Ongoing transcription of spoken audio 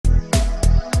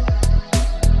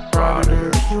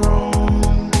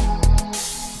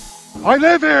I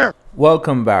live here!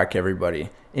 Welcome back, everybody.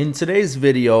 In today's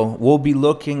video, we'll be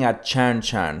looking at Chan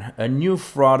Chan, a new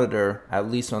frauditor, at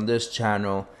least on this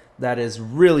channel, that is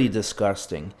really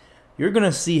disgusting. You're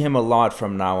gonna see him a lot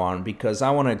from now on because I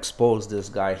want to expose this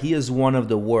guy. He is one of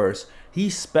the worst.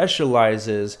 He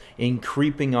specializes in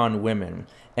creeping on women.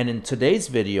 And in today's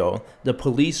video, the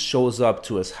police shows up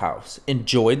to his house.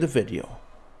 Enjoy the video.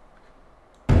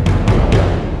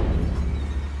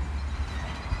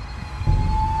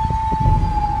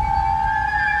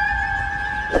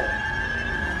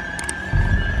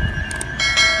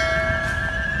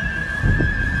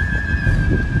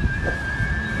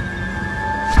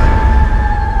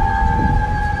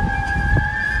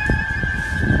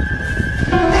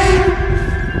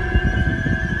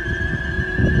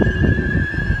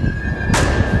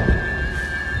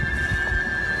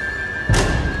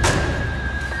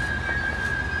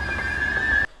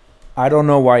 I don't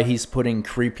know why he's putting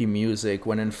creepy music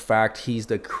when in fact he's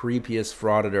the creepiest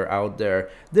frauditor out there.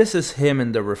 This is him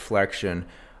in the reflection.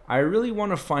 I really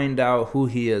want to find out who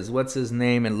he is, what's his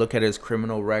name, and look at his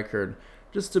criminal record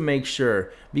just to make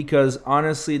sure, because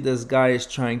honestly this guy is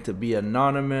trying to be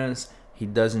anonymous. He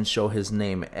doesn't show his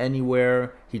name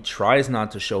anywhere. He tries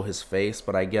not to show his face,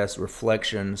 but I guess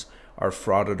reflections are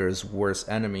frauditors' worst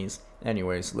enemies.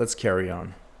 Anyways, let's carry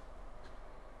on.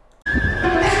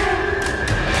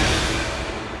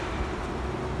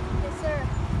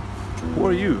 Who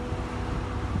are you?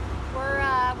 We're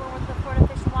with the Florida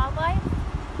Fish and Wildlife.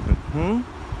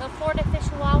 The Florida Fish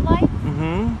and Wildlife.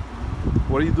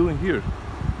 What are you doing here?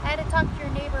 I had to talk to your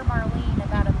neighbor Marlene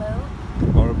about a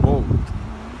boat. Or a boat?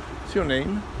 What's your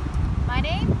name? My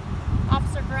name?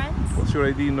 Officer Grentz. What's your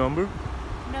ID number?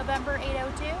 November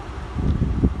 802.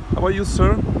 How about you,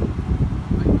 sir? How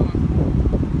you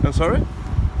doing? I'm sorry?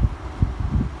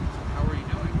 How are you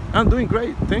doing? I'm doing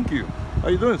great, thank you. How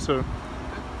are you doing, sir?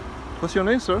 What's your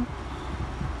name, sir?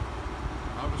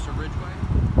 Officer Ridgway?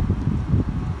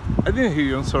 I didn't hear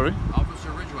you, I'm sorry.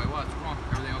 Officer Ridgway, what's wrong?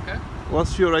 Everything okay?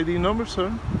 What's your ID number, sir?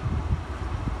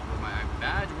 With my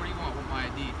badge? What do you want with my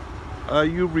ID? Are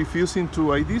you refusing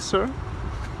to ID, sir?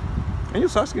 I'm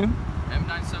just asking.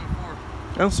 M974.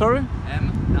 I'm sorry?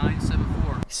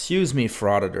 M974. Excuse me,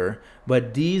 frauditor,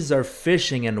 but these are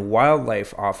fishing and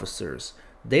wildlife officers.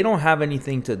 They don't have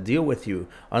anything to deal with you.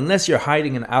 Unless you're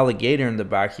hiding an alligator in the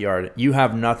backyard, you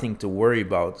have nothing to worry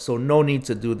about. So no need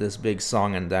to do this big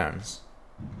song and dance.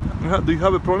 Do you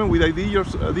have a problem with ID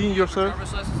yourself?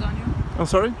 Driver's license on you? I'm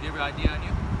sorry? Do you have your ID on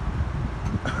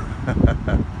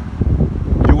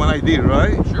you? You want ID,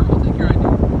 right? Sure, I'll take your ID.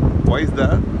 Why is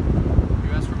that?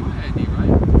 You asked for my ID,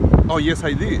 right? Oh, yes,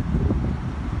 I did.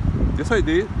 Yes, I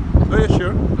did. Oh, yeah,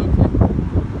 sure.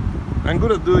 Okay. I'm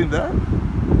good at doing that.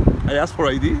 I asked for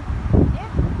ID. Yeah.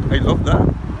 I love that.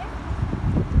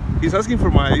 Yeah. He's asking for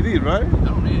my ID, right? I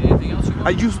don't need anything else you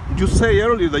want. You say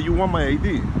earlier that you want my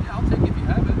ID. Yeah, I'll take it if you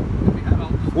have it. If you have it,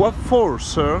 I'll just... What for,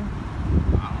 sir? I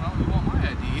don't know, you want my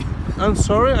ID. I'm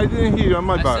sorry, I didn't hear you. I'm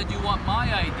my I bad. said you want my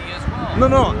ID as well.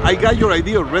 No, I got your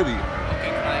ID already. Okay,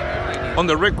 can I have your ID? On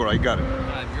the record, I got it. Can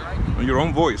I have your ID? On your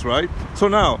own voice, right? So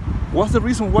now, what's the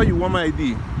reason why you want my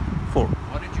ID for?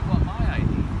 Why did you want my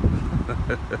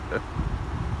ID?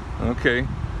 Okay.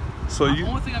 So The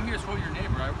only thing I'm here is for your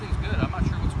neighbor. Everything's good. I'm not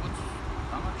sure I'm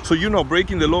not sure. So you're not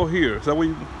breaking the law here. Is that what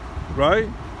you, right?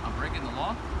 I'm breaking the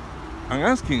law? I'm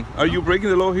asking, are you breaking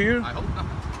the law here? I hope not.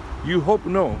 You hope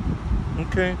no.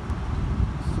 Okay.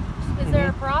 Is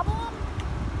there a problem?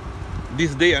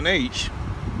 This day and age,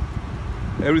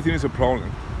 everything is a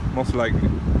problem, most likely.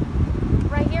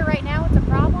 Right here, right now, it's a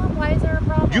problem? Why is there a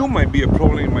problem? You might be a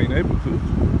problem in my neighborhood.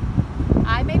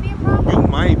 I may be a problem? You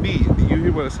might be. Did you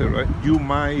hear what I said, right? You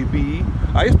might be.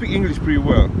 I speak English pretty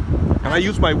well, and I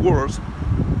use my words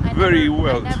very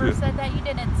well. I never said that you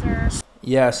didn't, sir.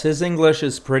 Yes, his English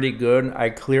is pretty good. I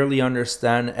clearly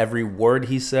understand every word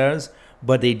he says,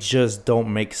 but they just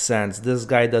don't make sense. This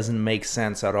guy doesn't make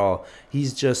sense at all.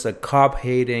 He's just a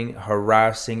cop-hating,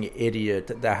 harassing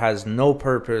idiot that has no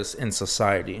purpose in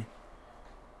society.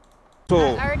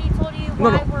 So, I already told you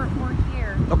why we're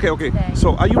here. Okay. Today.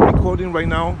 So, are you recording right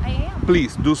now? I am.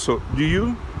 Please do so. Do you?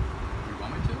 You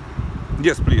want me to?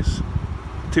 Yes, please.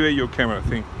 Activate your camera.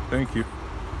 Thank you.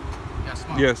 Yeah,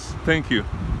 smart. Yes, thank you.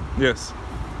 Yes.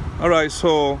 All right.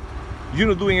 So, you're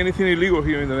not doing anything illegal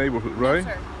here in the neighborhood, right?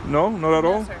 No, sir. No, not at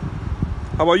all. No, sir.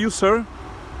 How about you, sir?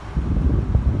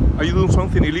 Are you doing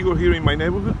something illegal here in my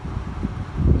neighborhood?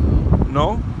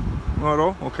 No, not at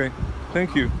all. Okay.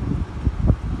 Thank you.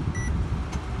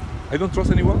 I don't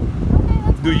trust anyone. Okay,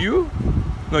 that's Do fine. you?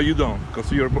 No, you don't, because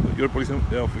you're a police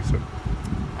officer.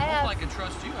 I I have. can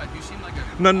trust you. You seem like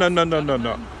a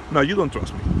No, you don't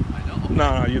trust me. I don't.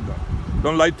 No, you don't.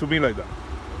 Don't lie to me like that.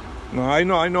 No, I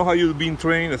know how you've been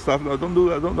trained and stuff. No, don't do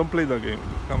that. Don't play that game.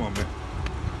 Come on, man.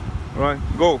 All right,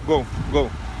 go.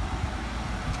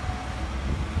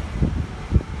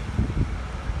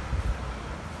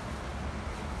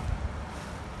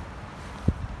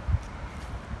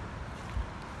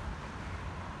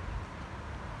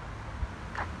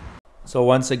 So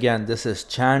once again, this is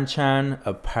Chan,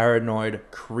 a paranoid,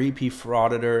 creepy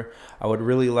frauditor. I would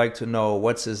really like to know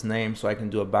what's his name so I can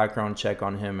do a background check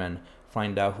on him and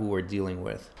find out who we're dealing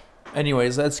with.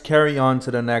 Anyways, let's carry on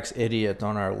to the next idiot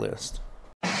on our list.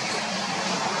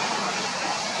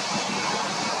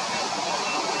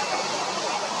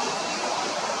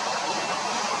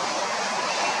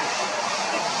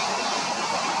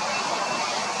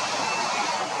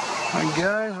 Hi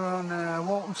guys, we're on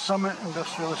Walton Summit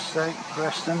Industrial Estate,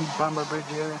 Preston, Bamber Bridge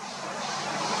area.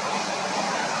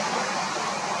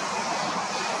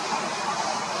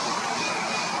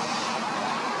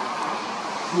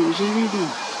 What is he reading?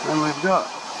 And we've got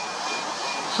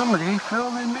somebody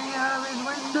filming me out of his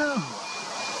window.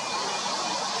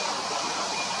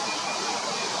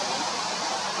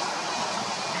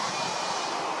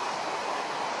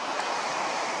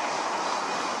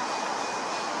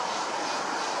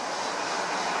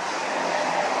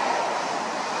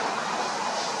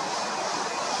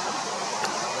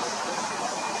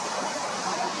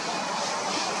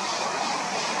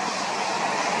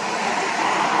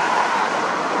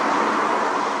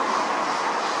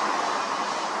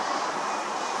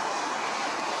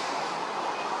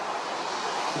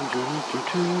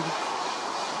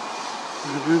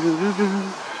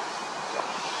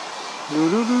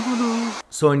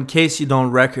 So in case you don't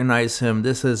recognize him,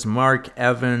 this is Mark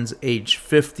Evans, age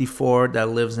 54, that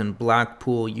lives in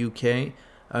Blackpool, UK,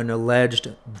 an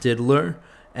alleged diddler.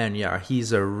 And yeah,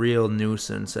 he's a real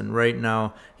nuisance, and right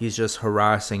now he's just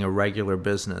harassing a regular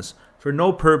business for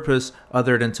no purpose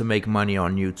other than to make money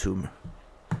on YouTube.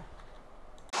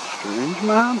 Strange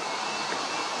man.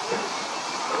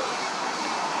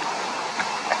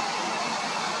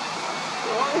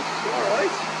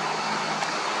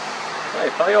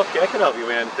 Are you okay? I can help you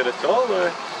with anything at all.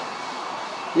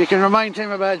 You can remind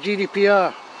him about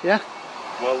GDPR, yeah?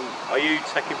 Well, are you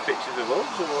taking pictures of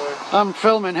us or? I'm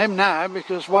filming him now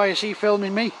because why is he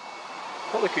filming me?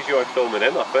 Probably because you're filming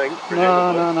him, I think.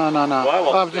 No.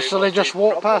 Well, I've just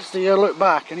walked past here, look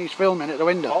back, and he's filming at the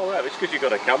window. Oh right, it's because you've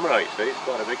got a camera out, see? It's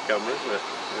quite a big camera, isn't it?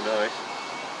 Very nice.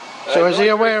 So is he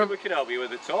aware of? We can help you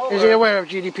with it all. Is he aware of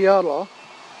GDPR law?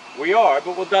 We are,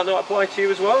 but would that not apply to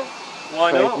you as well?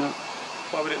 Why not? No.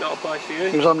 Why would it not apply to you?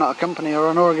 Because I'm not a company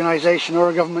or an organisation or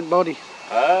a government body.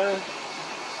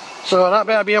 So that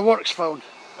better be a works phone.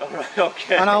 Alright,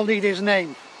 okay. And I'll need his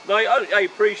name. No, I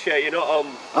appreciate you're not on...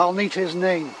 I'll need his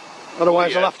name.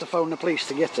 Otherwise I'll have to phone the police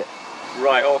to get it.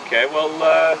 Right, okay, well...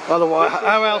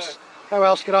 Otherwise, how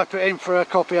else could I put in for a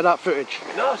copy of that footage?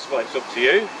 No, it's fine, it's up to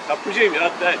you. I presume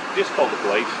that just call the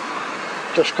police.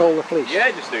 Just call the police? Yeah,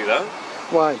 just do that.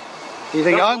 Why? Do you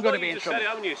think I'm going to be in trouble? Said it,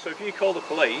 haven't you? So if you call the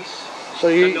police... So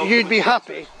you'd be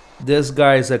happy? This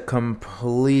guy's a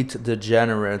complete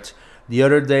degenerate. The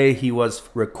other day he was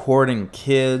recording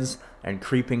kids and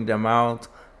creeping them out,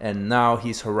 and now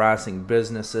he's harassing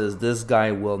businesses. This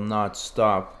guy will not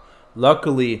stop.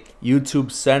 Luckily,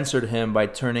 YouTube censored him by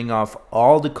turning off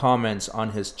all the comments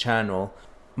on his channel,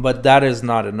 but that is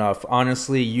not enough.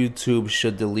 Honestly, YouTube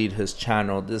should delete his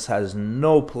channel. This has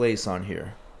no place on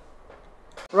here.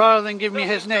 Rather than give me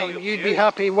his name, you'd be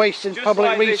happy wasting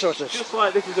public resources. Just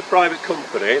like this is a private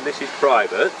company, and this is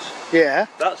private. Yeah.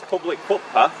 That's public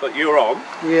footpath that you're on.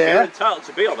 Yeah. You're entitled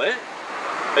to be on it,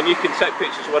 and you can take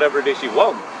pictures of whatever it is you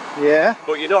want. Yeah.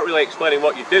 But you're not really explaining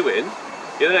what you're doing.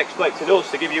 You're then expecting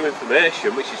us to give you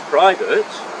information which is private.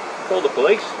 Call the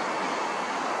police.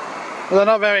 Well, they're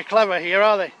not very clever here,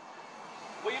 are they?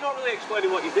 Well, you're not really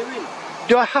explaining what you're doing.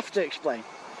 Do I have to explain?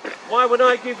 Why would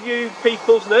I give you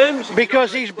people's names?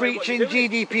 Because he's breaching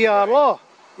GDPR law.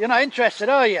 You're not interested,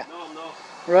 are you? No, I'm not.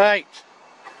 Right.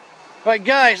 Right,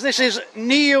 guys, this is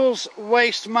Neil's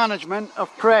Waste Management of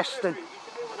Preston. You can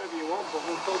do whatever you want, but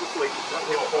we'll call the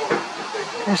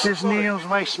police. This is Neil's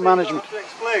Waste Management. You don't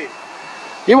have to explain.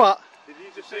 You what? Did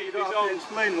you just say you don't have to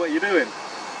explain what you're doing?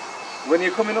 When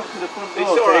you're coming up to the front door, It's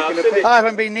all right, taking a I've seen picture. I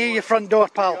haven't been near your front door,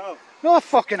 pal. No, I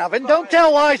fucking haven't. Don't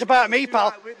tell lies about me,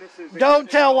 pal. Don't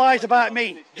tell lies about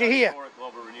me. Do you hear?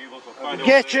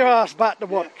 Get your ass back to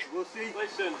work. We'll see.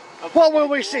 Listen, What will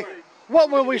we see?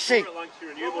 What will we see?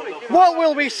 What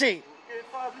will we see? In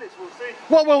 5 minutes, we'll see.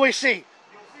 What will we see? You'll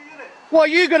see, innit? What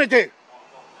are you going to do?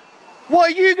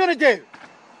 What are you going to do?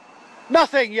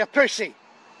 Nothing, you pussy.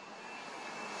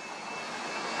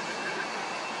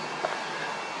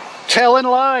 Telling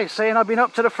lies, saying I've been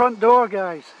up to the front door,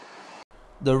 guys.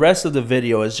 The rest of the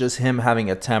video is just him having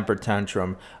a temper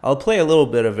tantrum. I'll play a little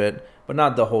bit of it, but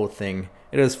not the whole thing.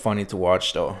 It is funny to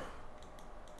watch though.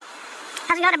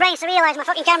 Hasn't got the brains to realise my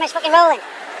fucking camera's fucking rolling.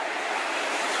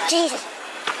 Jesus.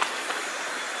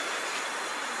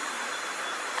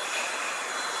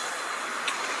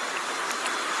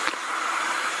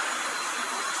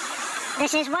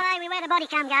 This is why we wear the body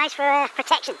cam, guys, for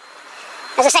protection.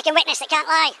 There's a second witness that can't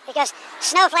lie, because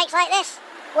snowflakes like this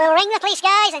will ring the police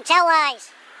guys and tell lies.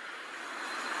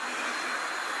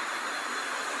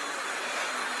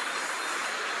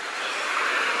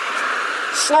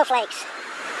 Snowflakes.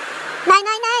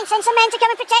 999, send some men to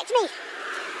come and protect me.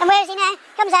 And where is he now?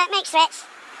 Comes out, makes threats.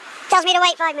 Tells me to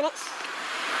wait 5 minutes.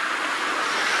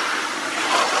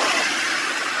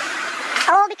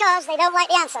 All because they don't like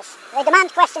the answers. They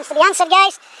demand questions to be answered,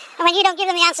 guys. And when you don't give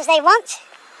them the answers they want,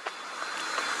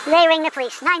 they ring the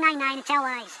police. 999 and tell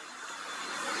lies.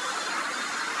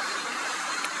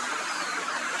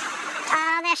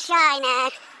 Ah, they're shy now.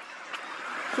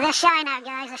 They're shy now,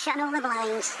 guys. They're shutting all the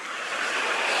blinds.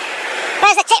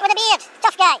 Where's the tit with the beard?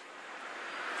 Tough guy.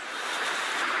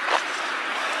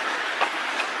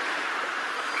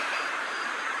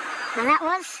 And that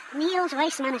was Neil's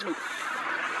Waste Management.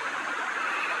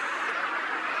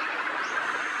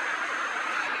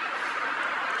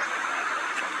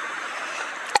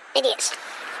 Idiots.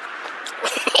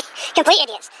 Complete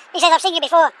idiots. He says, I've seen you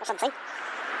before, or something.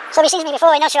 So he sees me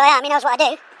before, he knows who I am, he knows what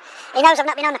I do. He knows I've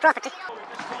not been on the property.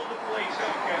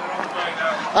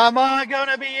 Am I going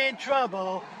to be in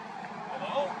trouble?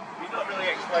 Hello? You're not really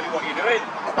explaining what you're doing.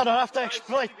 I don't have to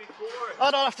explain.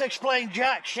 I don't have to explain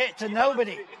jack shit to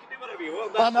nobody. You can do whatever you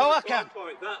want. I know I can.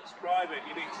 That's private.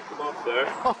 You need to come off there.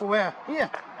 Off where? Here.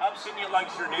 I've seen you like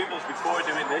renewables before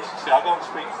doing this. So I'll go and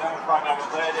speak to them and find out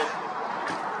what they did.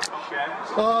 Okay.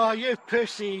 Oh, you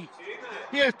pussy.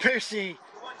 You pussy.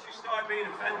 Once you start being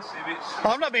offensive, it's...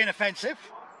 I'm not being offensive.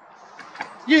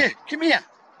 You, come here.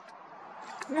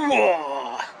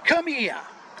 Whoa, come here.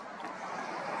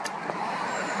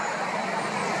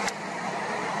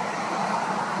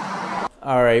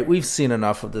 Alright, we've seen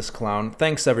enough of this clown.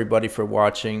 Thanks everybody for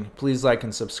watching. Please like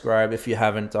and subscribe if you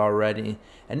haven't already.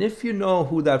 And if you know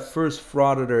who that first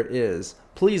frauditor is,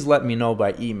 please let me know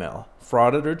by email.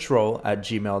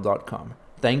 frauditortroll@gmail.com.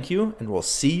 Thank you, and we'll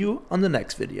see you on the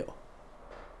next video.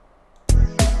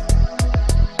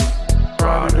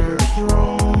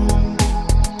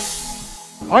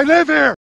 I live here.